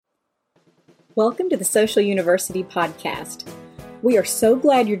Welcome to the Social University podcast. We are so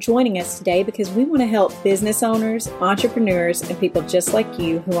glad you're joining us today because we want to help business owners, entrepreneurs, and people just like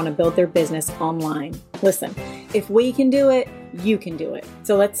you who want to build their business online. Listen, if we can do it, you can do it.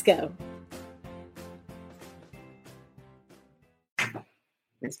 So let's go.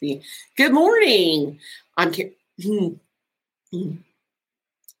 That's me. Good morning. I'm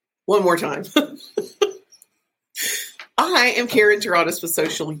one more time. I am Karen Taradas with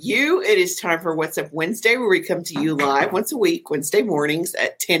Social U. It is time for What's Up Wednesday, where we come to you live once a week, Wednesday mornings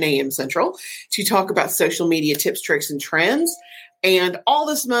at 10 a.m. Central, to talk about social media tips, tricks, and trends. And all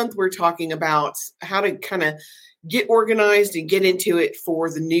this month, we're talking about how to kind of get organized and get into it for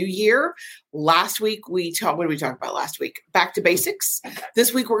the new year. Last week, what did we talk about last week? Back to basics.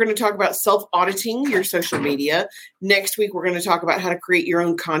 This week, we're going to talk about self-auditing your social media. Next week, we're going to talk about how to create your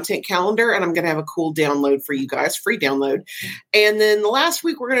own content calendar. And I'm going to have a cool download for you guys, free download. And then the last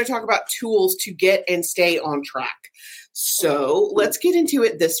week, we're going to talk about tools to get and stay on track. So let's get into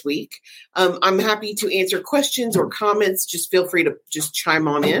it this week. I'm happy to answer questions or comments. Just feel free to just chime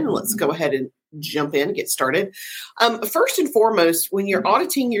on in. Let's go ahead and jump in and get started. First and foremost, when you're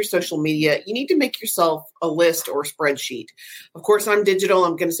auditing your social media, you need to make yourself a list or spreadsheet. Of course, I'm digital.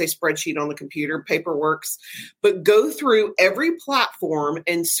 I'm going to say spreadsheet on the computer. Paper works. But go through every platform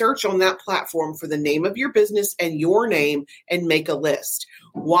and search on that platform for the name of your business and your name and make a list.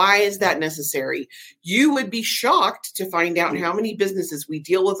 Why is that necessary? You would be shocked to find out how many businesses we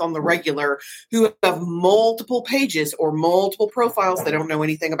deal with on the regular who have multiple pages or multiple profiles they don't know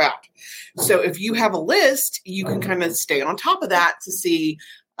anything about. So if you have a list, you can kind of stay on top of that to see.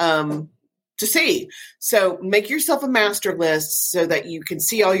 So make yourself a master list so that you can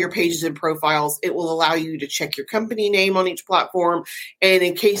see all your pages and profiles. It will allow you to check your company name on each platform. And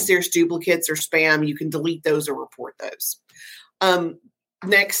in case there's duplicates or spam, you can delete those or report those.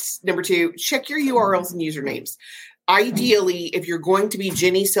 Next, number 2, check your URLs and usernames. Ideally, if you're going to be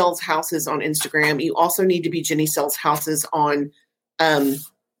Jenny Sells Houses on Instagram, you also need to be Jenny Sells Houses on the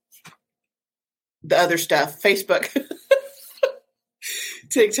other stuff, Facebook,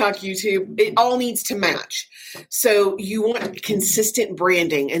 TikTok, YouTube. It all needs to match. So you want consistent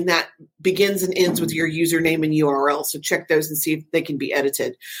branding, and that begins and ends with your username and URL. So check those and see if they can be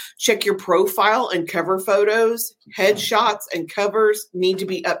edited. Check your profile and cover photos. Headshots and covers need to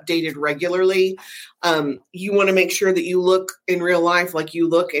be updated regularly. You want to make sure that you look in real life like you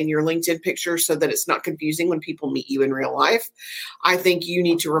look in your LinkedIn picture so that it's not confusing when people meet you in real life. I think you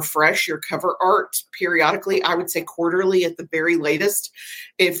need to refresh your cover art periodically. I would say quarterly at the very latest.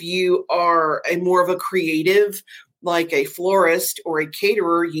 If you are more of a creative, like a florist or a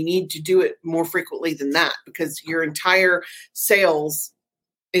caterer, you need to do it more frequently than that because your entire sales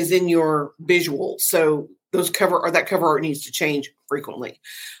is in your visual. So that cover art needs to change frequently.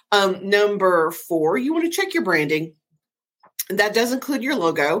 Number 4, you want to check your branding. That does include your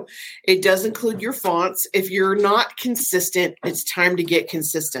logo. It does include your fonts. If you're not consistent, it's time to get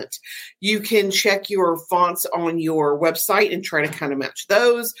consistent. You can check your fonts on your website and try to kind of match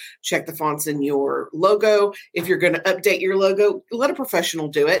those. Check the fonts in your logo. If you're going to update your logo, let a professional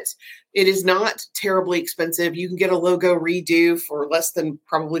do it. It is not terribly expensive. You can get a logo redo for less than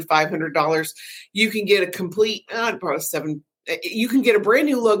probably $500. You can get a complete, you can get a brand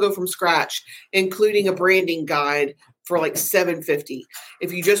new logo from scratch, including a branding guide for like $750.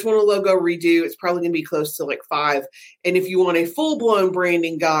 If you just want a logo redo, it's probably going to be close to like $5. And if you want a full-blown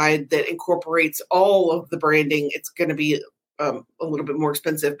branding guide that incorporates all of the branding, it's going to be a little bit more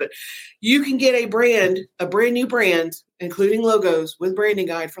expensive. But you can get a brand new brand, including logos with branding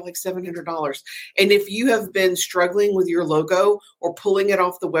guide for like $700. And if you have been struggling with your logo or pulling it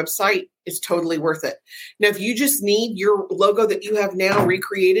off the website, it's totally worth it. Now, if you just need your logo that you have now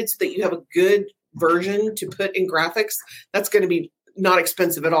recreated so that you have a good version to put in graphics, that's going to be not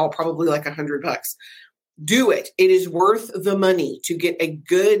expensive at all, probably like $100. Do it. It is worth the money to get a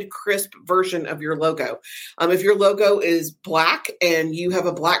good, crisp version of your logo. If your logo is black and you have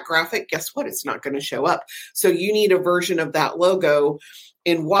a black graphic, guess what? It's not going to show up. So you need a version of that logo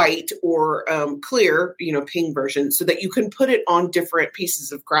in white or clear, pink version, so that you can put it on different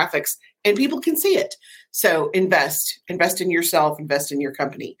pieces of graphics and people can see it. So invest in yourself, invest in your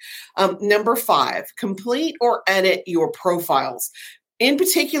company. Number 5, complete or edit your profiles. In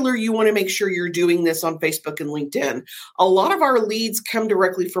particular, you want to make sure you're doing this on Facebook and LinkedIn. A lot of our leads come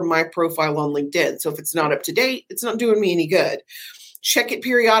directly from my profile on LinkedIn. So if it's not up to date, it's not doing me any good. Check it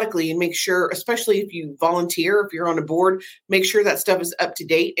periodically and make sure, especially if you volunteer, if you're on a board, make sure that stuff is up to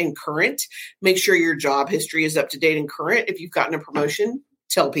date and current. Make sure your job history is up to date and current. If you've gotten a promotion,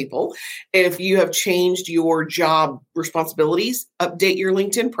 tell people. If you have changed your job responsibilities, update your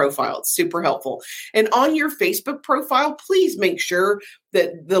LinkedIn profile. It's super helpful. And on your Facebook profile, please make sure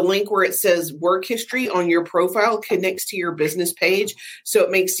that the link where it says work history on your profile connects to your business page. So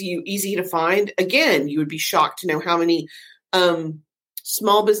it makes you easy to find. Again, you would be shocked to know how many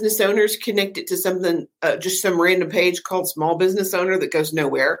small business owners connect it to something, just some random page called small business owner that goes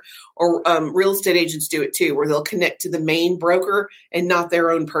nowhere. Or real estate agents do it too, where they'll connect to the main broker and not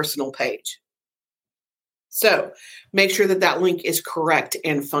their own personal page. So make sure that that link is correct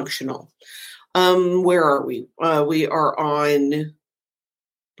and functional. Where are we? We are on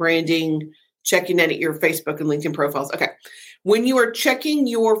branding, checking in at your Facebook and LinkedIn profiles. Okay. When you are checking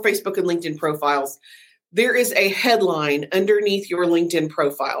your Facebook and LinkedIn profiles, there is a headline underneath your LinkedIn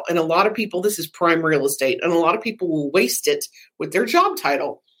profile. And a lot of people, this is prime real estate, and a lot of people will waste it with their job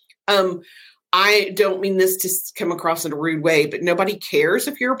title. I don't mean this to come across in a rude way, but nobody cares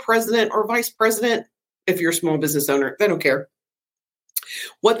if you're a president or vice president. If you're a small business owner, they don't care.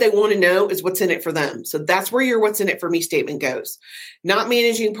 What they want to know is what's in it for them. So that's where your what's in it for me statement goes. Not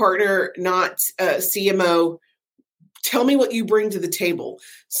managing partner, not CMO. Tell me what you bring to the table.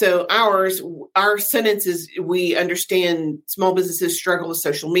 So our sentence is, we understand small businesses struggle with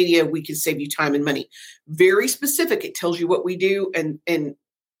social media. We can save you time and money. Very specific. It tells you what we do. And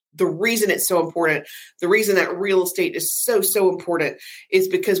the reason it's so important, the reason that real estate is so important is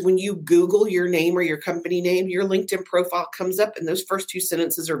because when you Google your name or your company name, your LinkedIn profile comes up and those first two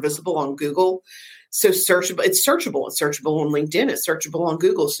sentences are visible on Google. So searchable. It's searchable on LinkedIn. It's searchable on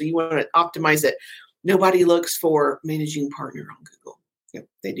Google. So you want to optimize it. Nobody looks for managing partner on Google. Yep,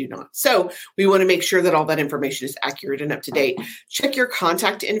 they do not. So we want to make sure that all that information is accurate and up to date. Check your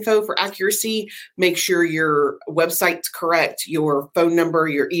contact info for accuracy. Make sure your website's correct, your phone number,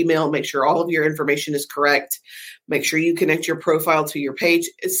 your email. Make sure all of your information is correct. Make sure you connect your profile to your page.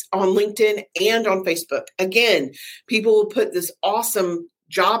 It's on LinkedIn and on Facebook. Again, people will put this awesome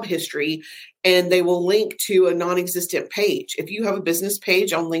job history and they will link to a non-existent page. If you have a business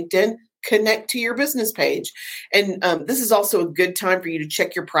page on LinkedIn, connect to your business page. And this is also a good time for you to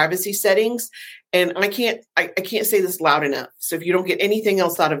check your privacy settings. And I can't say this loud enough. So if you don't get anything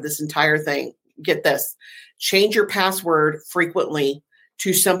else out of this entire thing, get this. Change your password frequently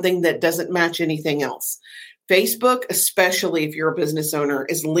to something that doesn't match anything else. Facebook, especially if you're a business owner,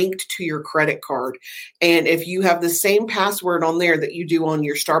 is linked to your credit card. And if you have the same password on there that you do on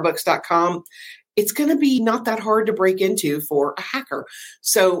your Starbucks.com, it's going to be not that hard to break into for a hacker.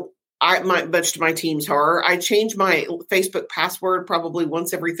 So much to my team's horror, I change my Facebook password probably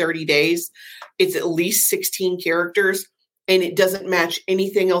once every 30 days. It's at least 16 characters, and it doesn't match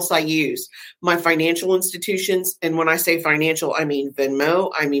anything else I use. My financial institutions, and when I say financial, I mean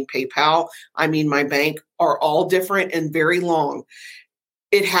Venmo, I mean PayPal, I mean my bank, are all different and very long.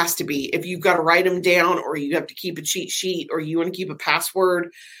 It has to be. If you've got to write them down, or you have to keep a cheat sheet, or you want to keep a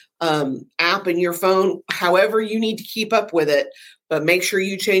password app in your phone, however you need to keep up with it, but make sure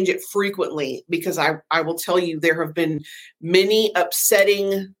you change it frequently, because I will tell you, there have been many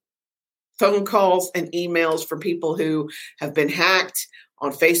upsetting phone calls and emails from people who have been hacked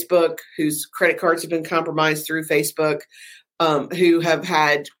on Facebook, whose credit cards have been compromised through Facebook, who have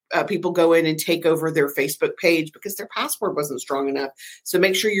had people go in and take over their Facebook page because their password wasn't strong enough. So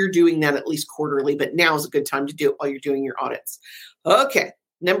make sure you're doing that at least quarterly, but now is a good time to do it while you're doing your audits. Okay.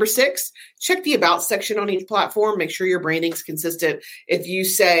 Number 6, check the about section on each platform. Make sure your branding is consistent. If you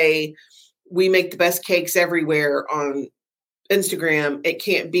say, we make the best cakes everywhere on Instagram, it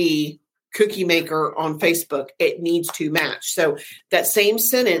can't be cookie maker on Facebook. It needs to match. So that same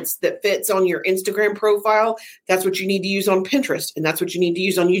sentence that fits on your Instagram profile, that's what you need to use on Pinterest. And that's what you need to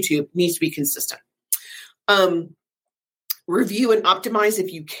use on YouTube. It needs to be consistent. Review and optimize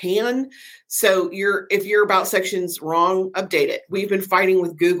if you can. So if your about section's wrong, update it. We've been fighting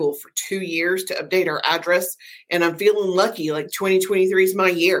with Google for 2 years to update our address, and I'm feeling lucky. Like 2023 is my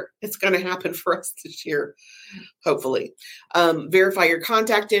year. It's going to happen for us this year, hopefully. Verify your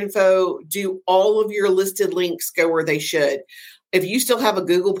contact info. Do all of your listed links go where they should. If you still have a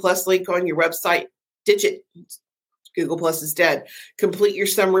Google Plus link on your website, ditch it. Google Plus is dead. Complete your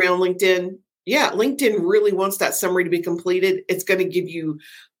summary on LinkedIn. Yeah, LinkedIn really wants that summary to be completed. It's going to give you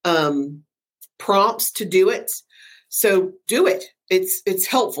prompts to do it. So do it. It's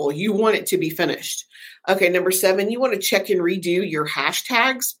helpful. You want it to be finished. Okay, number 7, you want to check and redo your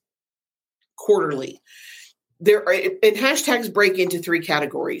hashtags quarterly. and hashtags break into 3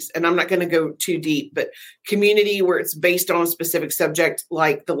 categories, and I'm not going to go too deep, but community, where it's based on a specific subject,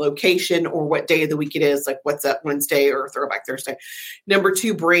 like the location or what day of the week it is, like What's Up Wednesday or Throwback Thursday. Number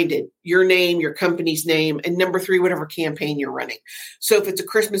 2, branded, your name, your company's name. And number 3, whatever campaign you're running. So if it's a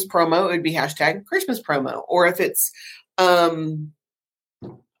Christmas promo, it would be hashtag Christmas promo. Or if it's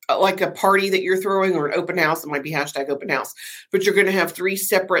like a party that you're throwing or an open house, it might be hashtag open house. But you're going to have 3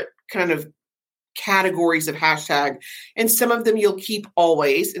 separate kind of categories of hashtag, and some of them you'll keep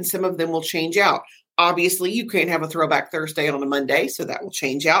always, and some of them will change out. Obviously, you can't have a Throwback Thursday on a Monday, so that will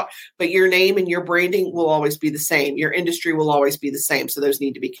change out, but your name and your branding will always be the same. Your industry will always be the same, so those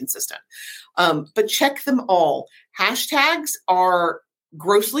need to be consistent. But check them all. Hashtags are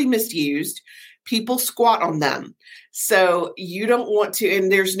grossly misused. People squat on them. So you don't want to, and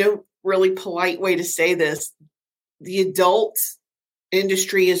there's no really polite way to say this. The adult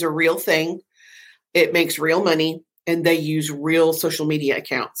industry is a real thing. It makes real money, and they use real social media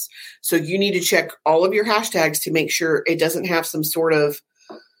accounts. So you need to check all of your hashtags to make sure it doesn't have some sort of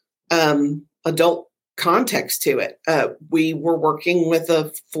adult context to it. We were working with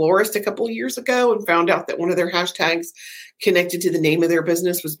a florist a couple of years ago and found out that one of their hashtags connected to the name of their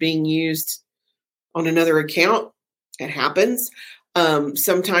business was being used on another account. It happens.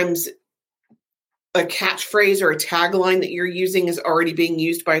 Sometimes a catchphrase or a tagline that you're using is already being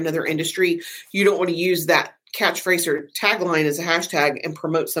used by another industry. You don't want to use that catchphrase or tagline as a hashtag and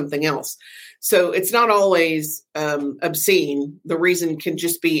promote something else. So it's not always obscene. The reason can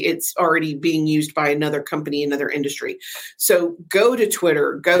just be it's already being used by another company, another industry. So go to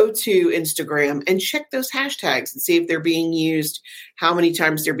Twitter, go to Instagram, and check those hashtags and see if they're being used, how many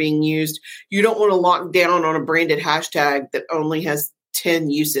times they're being used. You don't want to lock down on a branded hashtag that only has 10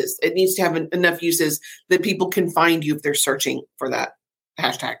 uses. It needs to have enough uses that people can find you if they're searching for that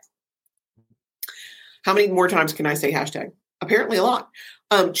hashtag. How many more times can I say hashtag? Apparently a lot.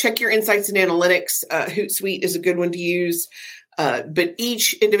 Check your insights and analytics. Hootsuite is a good one to use. But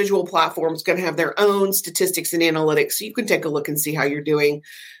each individual platform is going to have their own statistics and analytics. So you can take a look and see how you're doing.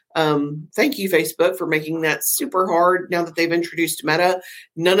 Thank you, Facebook, for making that super hard now that they've introduced Meta.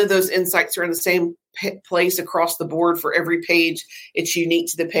 None of those insights are in the same place across the board for every page. It's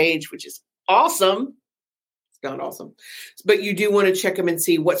unique to the page, which is awesome. It's not awesome. But you do want to check them and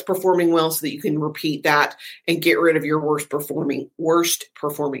see what's performing well so that you can repeat that and get rid of your worst performing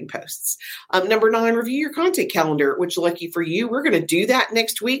posts. Number 9, review your content calendar, which lucky for you, we're going to do that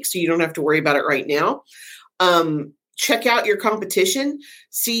next week. So you don't have to worry about it right now. Check out your competition.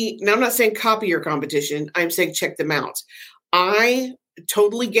 See, now I'm not saying copy your competition. I'm saying check them out. I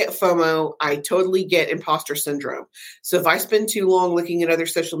totally get FOMO. I totally get imposter syndrome. So if I spend too long looking at other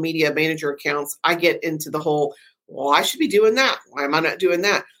social media manager accounts, I get into the whole, well, I should be doing that. Why am I not doing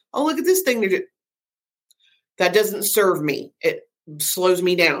that? Oh, look at this thing. That doesn't serve me. It slows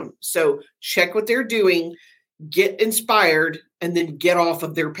me down. So check what they're doing, get inspired, and then get off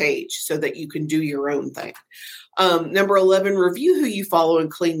of their page so that you can do your own thing. Number 11, review who you follow and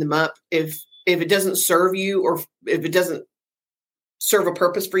clean them up. If it doesn't serve you, or if it doesn't serve a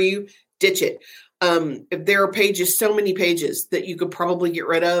purpose for you, ditch it. If there are pages, so many pages that you could probably get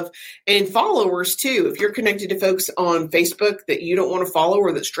rid of, and followers too. If you're connected to folks on Facebook that you don't want to follow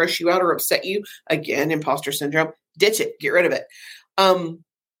or that stress you out or upset you, again, imposter syndrome, ditch it, get rid of it.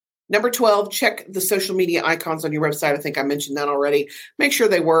 Number 12, check the social media icons on your website. I think I mentioned that already. Make sure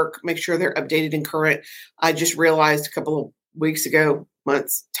they work. Make sure they're updated and current. I just realized a couple of weeks ago,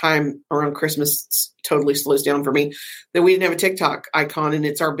 months, time around Christmas totally slows down for me, that we didn't have a TikTok icon, and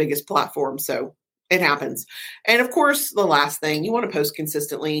it's our biggest platform. So it happens. And of course, the last thing, you want to post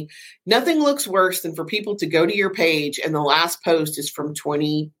consistently. Nothing looks worse than for people to go to your page and the last post is from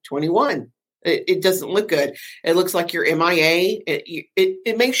 2021. It doesn't look good. It looks like you're MIA.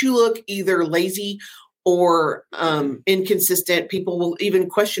 It makes you look either lazy or inconsistent. People will even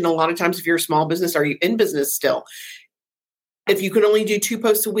question a lot of times, if you're a small business, are you in business still? If you can only do 2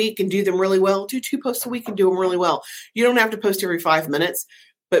 posts a week and do them really well, do 2 posts a week and do them really well. You don't have to post every 5 minutes,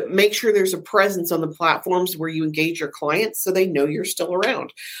 but make sure there's a presence on the platforms where you engage your clients so they know you're still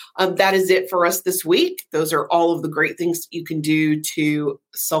around. That is it for us this week. Those are all of the great things you can do to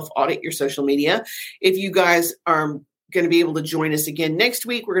self-audit your social media. If you guys are going to be able to join us again next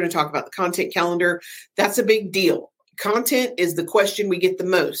week, we're going to talk about the content calendar. That's a big deal. Content is the question we get the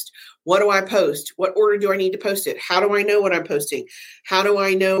most. What do I post? What order do I need to post it? How do I know what I'm posting? How do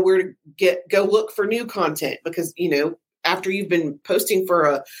I know where to go look for new content? Because, after you've been posting for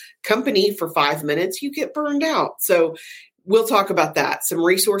a company for 5 minutes, you get burned out. So we'll talk about that. Some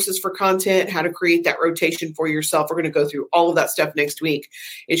resources for content, how to create that rotation for yourself. We're going to go through all of that stuff next week.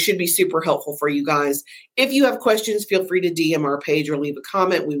 It should be super helpful for you guys. If you have questions, feel free to DM our page or leave a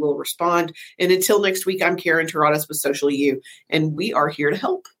comment. We will respond. And until next week, I'm Karen Terradas with Social U, and we are here to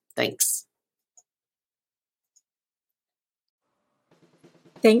help. Thanks.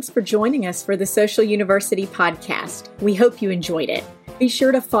 Thanks for joining us for the Social University podcast. We hope you enjoyed it. Be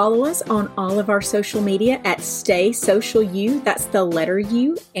sure to follow us on all of our social media at Stay Social U. That's the letter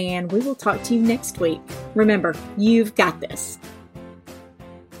U. And we will talk to you next week. Remember, you've got this.